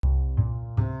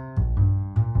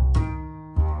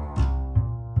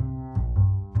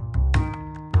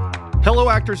Hello,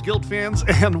 Actors Guild fans,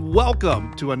 and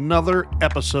welcome to another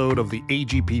episode of the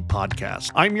AGP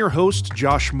Podcast. I'm your host,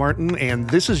 Josh Martin, and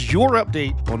this is your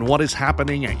update on what is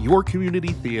happening at your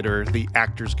community theater, the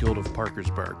Actors Guild of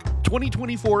Parkersburg.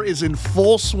 2024 is in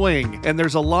full swing, and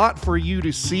there's a lot for you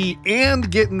to see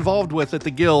and get involved with at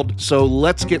the Guild, so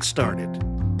let's get started.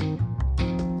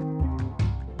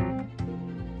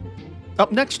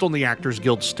 Up next on the Actors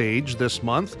Guild stage this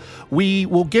month, we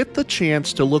will get the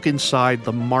chance to look inside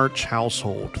the March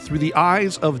household through the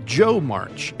eyes of Jo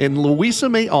March in Louisa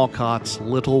May Alcott's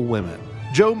Little Women.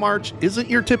 Jo March isn't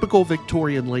your typical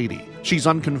Victorian lady. She's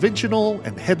unconventional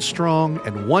and headstrong,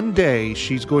 and one day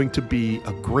she's going to be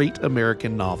a great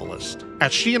American novelist.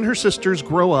 As she and her sisters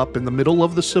grow up in the middle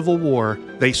of the Civil War,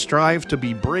 they strive to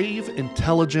be brave,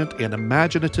 intelligent, and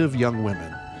imaginative young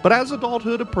women. But as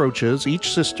adulthood approaches,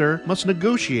 each sister must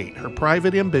negotiate her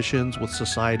private ambitions with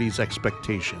society's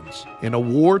expectations. In a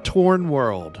war-torn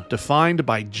world defined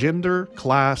by gender,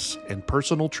 class, and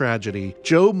personal tragedy,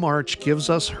 Jo March gives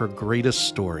us her greatest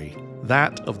story,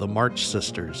 that of the March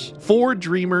sisters, four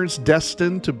dreamers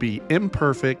destined to be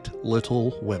imperfect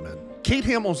little women. Kate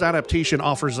Hamill's adaptation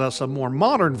offers us a more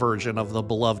modern version of the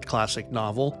beloved classic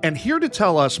novel, and here to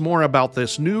tell us more about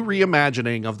this new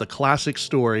reimagining of the classic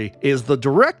story is the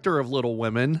director of Little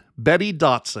Women, Betty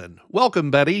Dotson.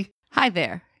 Welcome, Betty. Hi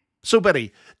there. So,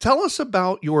 Betty, tell us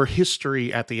about your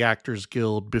history at the Actors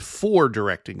Guild before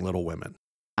directing Little Women.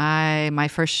 My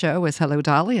first show was Hello,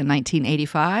 Dolly in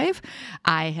 1985.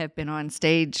 I have been on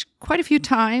stage quite a few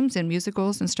times in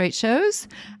musicals and straight shows.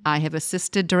 I have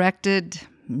directed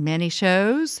many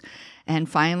shows, and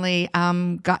finally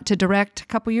got to direct a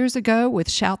couple years ago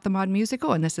with Shout the Mod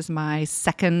Musical, and this is my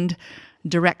second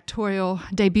directorial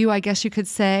debut, I guess you could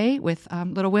say, with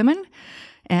Little Women.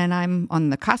 And I'm on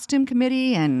the costume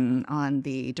committee and on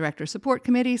the director support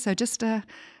committee, so just kind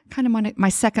of my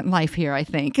second life here, I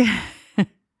think.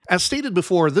 As stated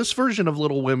before, this version of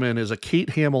Little Women is a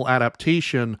Kate Hamill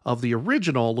adaptation of the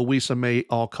original Louisa May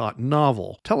Alcott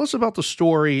novel. Tell us about the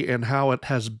story and how it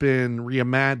has been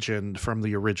reimagined from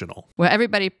the original. Well,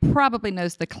 everybody probably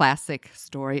knows the classic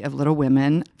story of Little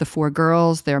Women. The four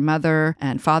girls, their mother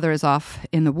and father is off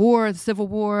in the war, the Civil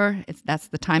War. That's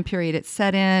the time period it's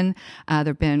set in. There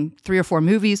have been 3 or 4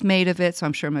 movies made of it, so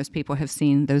I'm sure most people have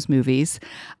seen those movies.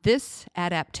 This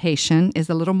adaptation is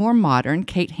a little more modern.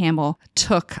 Kate Hamill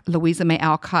took Louisa May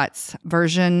Alcott's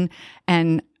version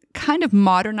and kind of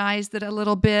modernized it a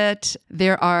little bit.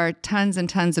 There are tons and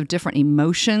tons of different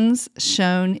emotions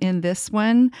shown in this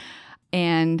one,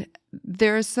 and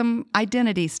there's some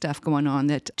identity stuff going on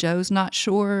that Jo's not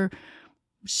sure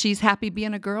she's happy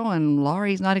being a girl, and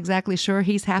Laurie's not exactly sure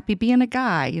he's happy being a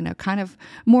guy, kind of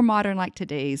more modern like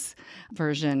today's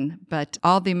version. But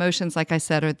all the emotions, like I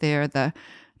said, are there. The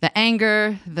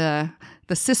anger, the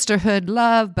sisterhood,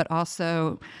 love, but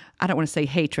also, I don't want to say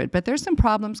hatred, but there's some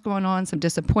problems going on, some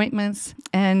disappointments,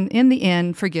 and in the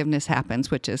end, forgiveness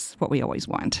happens, which is what we always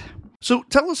want. So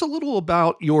tell us a little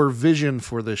about your vision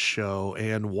for this show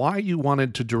and why you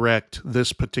wanted to direct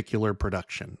this particular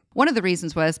production. One of the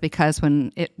reasons was because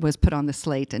when it was put on the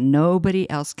slate and nobody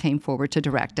else came forward to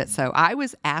direct it. So I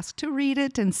was asked to read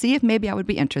it and see if maybe I would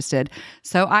be interested.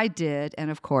 So I did,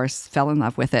 and of course, fell in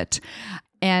love with it.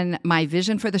 And my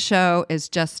vision for the show is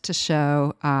just to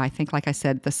show, I think, like I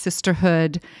said, the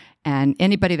sisterhood and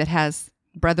anybody that has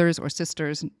brothers or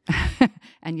sisters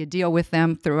and you deal with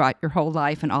them throughout your whole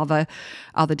life and all the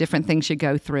different things you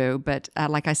go through. But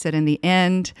like I said, in the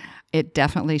end, it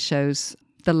definitely shows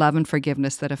the love and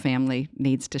forgiveness that a family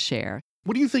needs to share.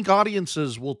 What do you think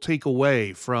audiences will take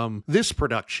away from this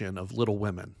production of Little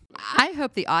Women? I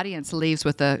hope the audience leaves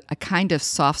with a kind of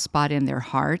soft spot in their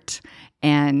heart.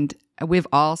 And we've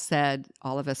all said,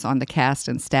 all of us on the cast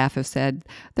and staff have said,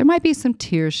 there might be some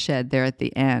tears shed there at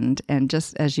the end. And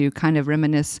just as you kind of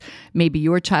reminisce maybe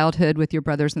your childhood with your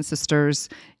brothers and sisters,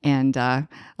 and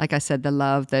like I said, the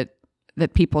love that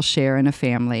people share in a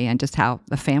family, and just how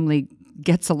the family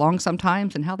gets along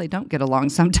sometimes and how they don't get along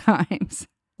sometimes.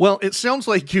 Well, it sounds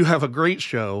like you have a great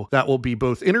show that will be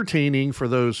both entertaining for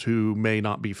those who may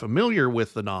not be familiar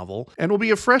with the novel and will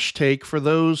be a fresh take for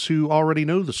those who already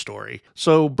know the story.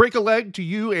 So break a leg to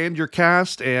you and your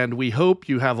cast, and we hope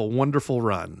you have a wonderful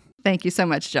run. Thank you so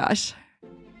much, Josh.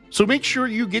 So make sure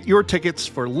you get your tickets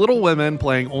for Little Women,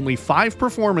 playing only 5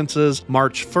 performances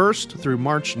March 1st through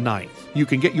March 9th. You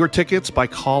can get your tickets by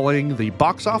calling the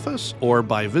box office or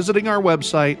by visiting our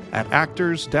website at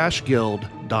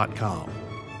actors-guild.com.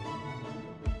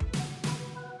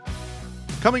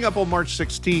 Coming up on March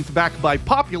 16th, backed by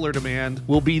popular demand,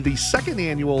 will be the 2nd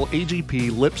annual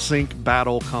AGP Lip Sync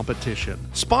Battle Competition,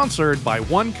 sponsored by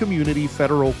One Community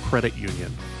Federal Credit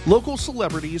Union. Local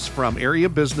celebrities from area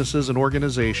businesses and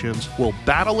organizations will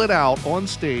battle it out on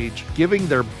stage, giving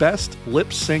their best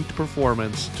lip-synced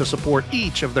performance to support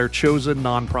each of their chosen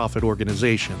nonprofit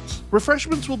organizations.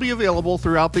 Refreshments will be available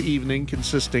throughout the evening,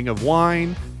 consisting of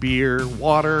wine, beer,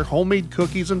 water, homemade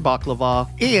cookies and baklava,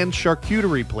 and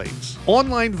charcuterie plates.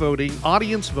 Online voting,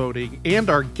 audience voting, and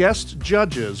our guest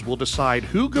judges will decide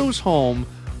who goes home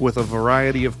with a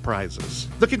variety of prizes.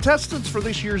 The contestants for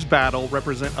this year's battle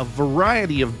represent a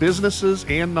variety of businesses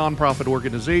and nonprofit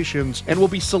organizations and will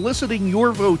be soliciting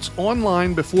your votes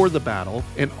online before the battle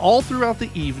and all throughout the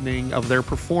evening of their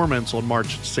performance on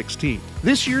March 16th.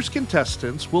 This year's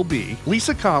contestants will be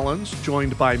Lisa Collins,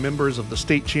 joined by members of the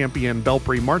state champion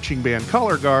Belpre Marching Band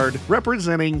Color Guard,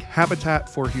 representing Habitat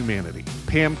for Humanity,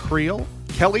 Pam Creel,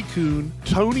 Kelly Kuhn,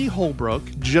 Tony Holbrook,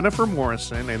 Jennifer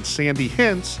Morrison, and Sandy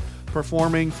Hintz,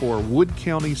 performing for Wood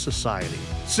County Society.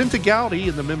 Cinta Gowdy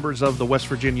and the members of the West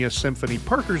Virginia Symphony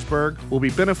Parkersburg will be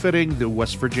benefiting the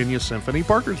West Virginia Symphony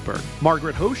Parkersburg.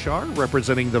 Margaret Hoshar,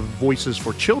 representing the Voices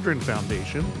for Children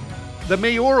Foundation. The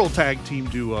mayoral tag team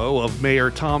duo of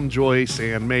Mayor Tom Joyce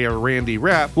and Mayor Randy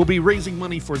Rapp will be raising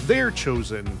money for their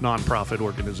chosen nonprofit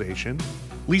organization.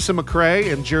 Lisa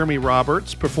McCrae and Jeremy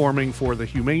Roberts performing for the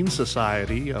Humane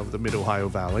Society of the Mid-Ohio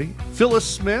Valley. Phyllis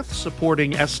Smith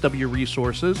supporting SW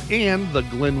Resources and the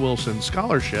Glenn Wilson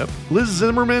Scholarship. Liz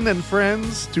Zimmerman and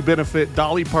friends to benefit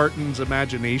Dolly Parton's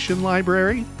Imagination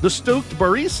Library. The Stoked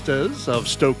Baristas of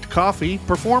Stoked Coffee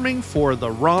performing for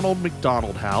the Ronald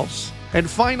McDonald House. And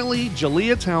finally,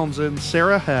 Jalea Townsend,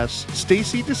 Sarah Hess,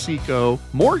 Stacy DeSico,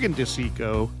 Morgan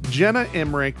DeSico, Jenna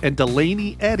Emmerich, and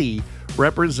Delaney Eddy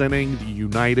representing the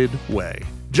United Way.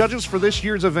 Judges for this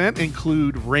year's event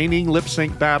include reigning lip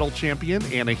sync battle champion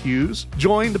Anna Hughes,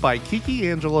 joined by Kiki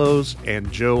Angelos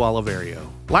and Joe Oliverio.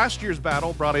 Last year's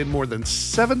battle brought in more than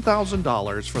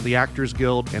 $7,000 for the Actors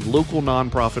Guild and local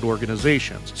nonprofit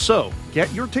organizations. So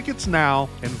get your tickets now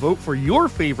and vote for your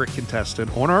favorite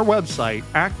contestant on our website,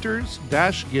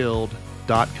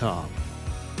 actors-guild.com.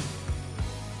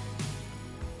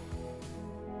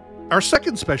 Our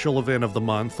second special event of the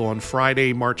month on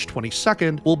Friday, March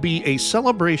 22nd, will be a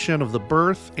celebration of the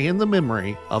birth and the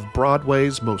memory of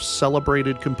Broadway's most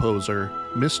celebrated composer,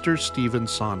 Mr. Stephen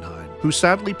Sondheim, who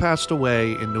sadly passed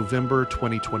away in November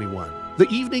 2021. The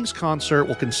evening's concert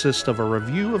will consist of a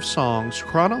review of songs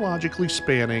chronologically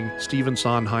spanning Stephen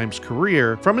Sondheim's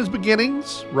career, from his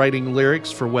beginnings, writing lyrics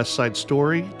for West Side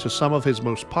Story, to some of his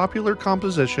most popular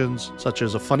compositions, such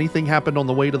as A Funny Thing Happened on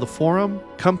the Way to the Forum,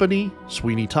 Company,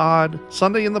 Sweeney Todd,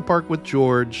 Sunday in the Park with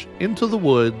George, Into the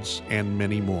Woods, and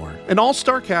many more. An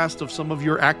all-star cast of some of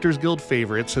your Actors Guild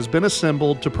favorites has been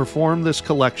assembled to perform this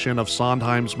collection of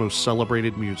Sondheim's most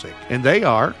celebrated music, and they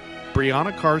are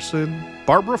Brianna Carson,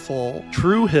 Barbara Full,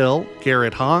 True Hill,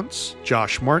 Garrett Hantz,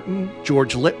 Josh Martin,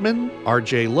 George Littman,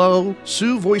 R.J. Lowe,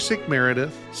 Sue Voisick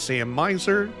Meredith, Sam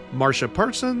Miser, Marsha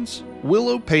Parsons,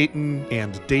 Willow Payton,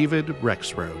 and David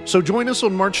Rexroad. So join us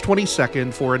on March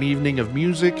 22nd for an evening of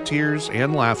music, tears,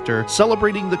 and laughter,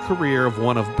 celebrating the career of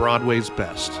one of Broadway's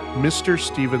best, Mr.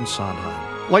 Stephen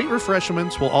Sondheim. Light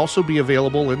refreshments will also be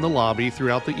available in the lobby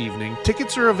throughout the evening.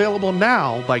 Tickets are available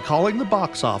now by calling the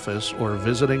box office or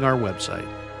visiting our website.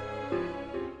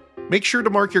 Make sure to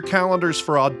mark your calendars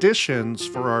for auditions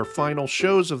for our final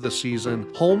shows of the season,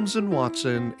 Holmes &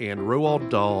 Watson and Roald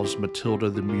Dahl's Matilda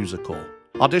the Musical.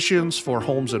 Auditions for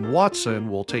Holmes & Watson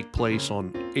will take place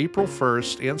on April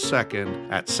 1st and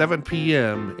 2nd at 7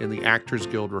 p.m. in the Actors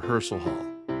Guild Rehearsal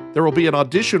Hall. There will be an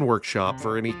audition workshop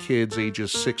for any kids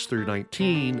ages 6 through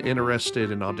 19 interested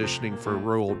in auditioning for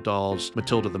Roald Dahl's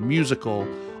Matilda the Musical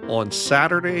on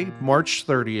Saturday, March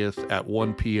 30th at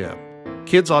 1 p.m.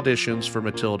 Kids auditions for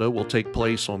Matilda will take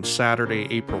place on Saturday,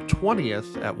 April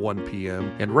 20th at 1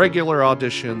 p.m., and regular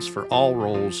auditions for all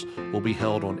roles will be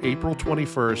held on April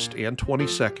 21st and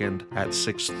 22nd at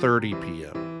 6:30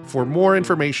 p.m. For more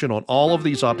information on all of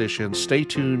these auditions, stay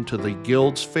tuned to the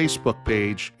Guild's Facebook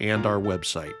page and our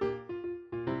website.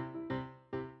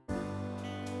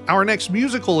 Our next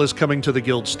musical is coming to the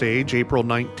Guild stage April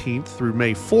 19th through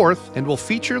May 4th and will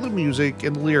feature the music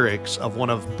and lyrics of one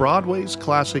of Broadway's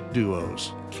classic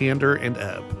duos, Candor and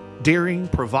Ebb. Daring,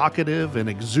 provocative, and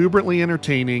exuberantly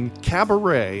entertaining,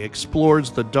 Cabaret explores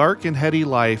the dark and heady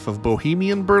life of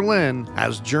Bohemian Berlin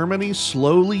as Germany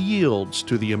slowly yields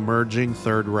to the emerging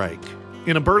Third Reich.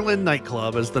 In a Berlin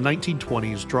nightclub, as the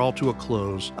 1920s draw to a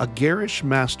close, a garish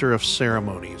master of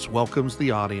ceremonies welcomes the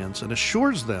audience and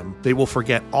assures them they will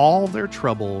forget all their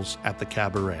troubles at the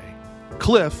cabaret.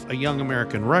 Cliff, a young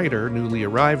American writer newly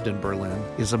arrived in Berlin,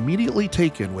 is immediately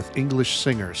taken with English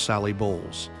singer Sally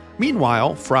Bowles.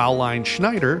 Meanwhile, Fraulein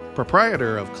Schneider,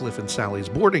 proprietor of Cliff and Sally's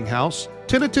boarding house,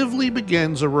 tentatively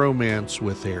begins a romance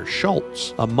with Herr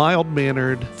Schultz, a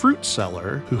mild-mannered fruit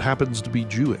seller who happens to be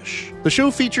Jewish. The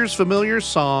show features familiar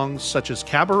songs such as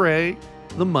Cabaret,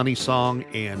 The Money Song,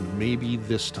 and Maybe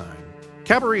This Time.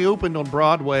 Cabaret opened on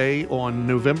Broadway on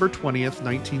November 20th,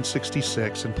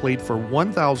 1966, and played for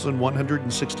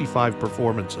 1,165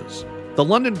 performances. The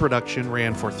London production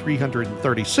ran for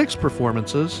 336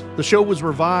 performances. The show was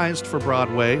revised for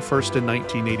Broadway, first in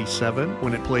 1987,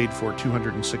 when it played for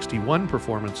 261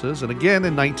 performances, and again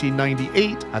in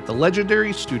 1998 at the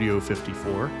legendary Studio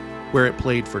 54, where it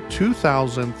played for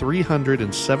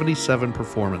 2,377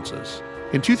 performances.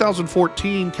 In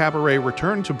 2014, Cabaret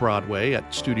returned to Broadway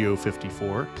at Studio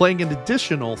 54, playing an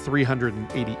additional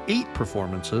 388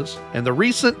 performances, and the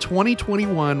recent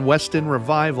 2021 West End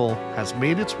revival has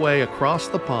made its way across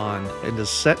the pond and is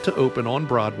set to open on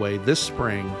Broadway this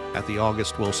spring at the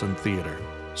August Wilson Theater.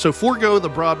 So forego the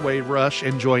Broadway rush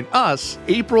and join us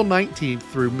April 19th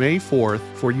through May 4th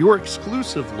for your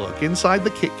exclusive look inside the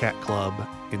Kit Kat Club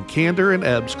in Kander and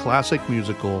Ebb's classic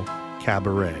musical,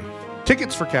 Cabaret.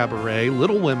 Tickets for Cabaret,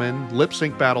 Little Women, Lip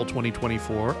Sync Battle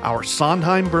 2024, our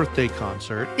Sondheim birthday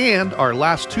concert, and our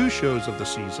last two shows of the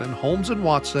season, Holmes &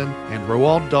 Watson and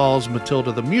Roald Dahl's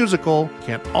Matilda the Musical,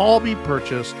 can all be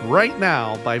purchased right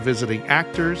now by visiting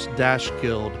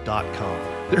actors-guild.com.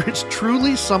 There is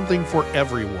truly something for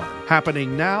everyone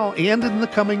happening now and in the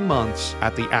coming months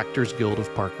at the Actors Guild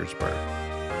of Parkersburg.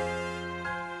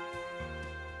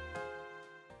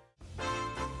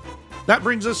 That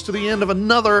brings us to the end of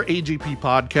another AGP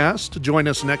podcast. Join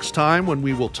us next time when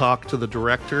we will talk to the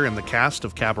director and the cast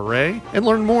of Cabaret and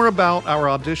learn more about our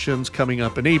auditions coming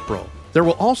up in April. There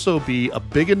will also be a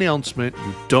big announcement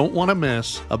you don't want to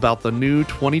miss about the new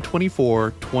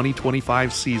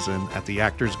 2024-2025 season at the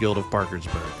Actors Guild of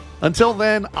Parkersburg. Until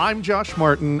then, I'm Josh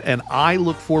Martin, and I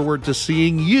look forward to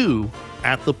seeing you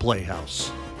at the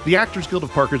Playhouse. The Actors Guild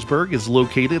of Parkersburg is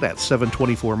located at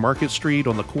 724 Market Street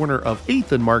on the corner of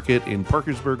 8th and Market in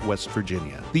Parkersburg, West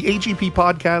Virginia. The AGP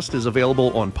Podcast is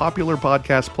available on popular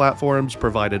podcast platforms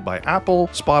provided by Apple,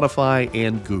 Spotify,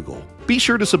 and Google. Be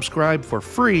sure to subscribe for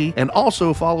free and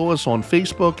also follow us on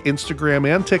Facebook, Instagram,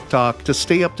 and TikTok to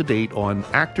stay up to date on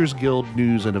Actors Guild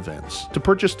news and events. To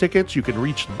purchase tickets, you can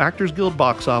reach the Actors Guild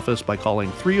box office by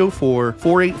calling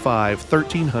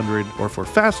 304-485-1300, or for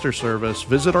faster service,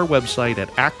 visit our website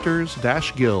at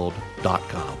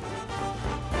actors-guild.com.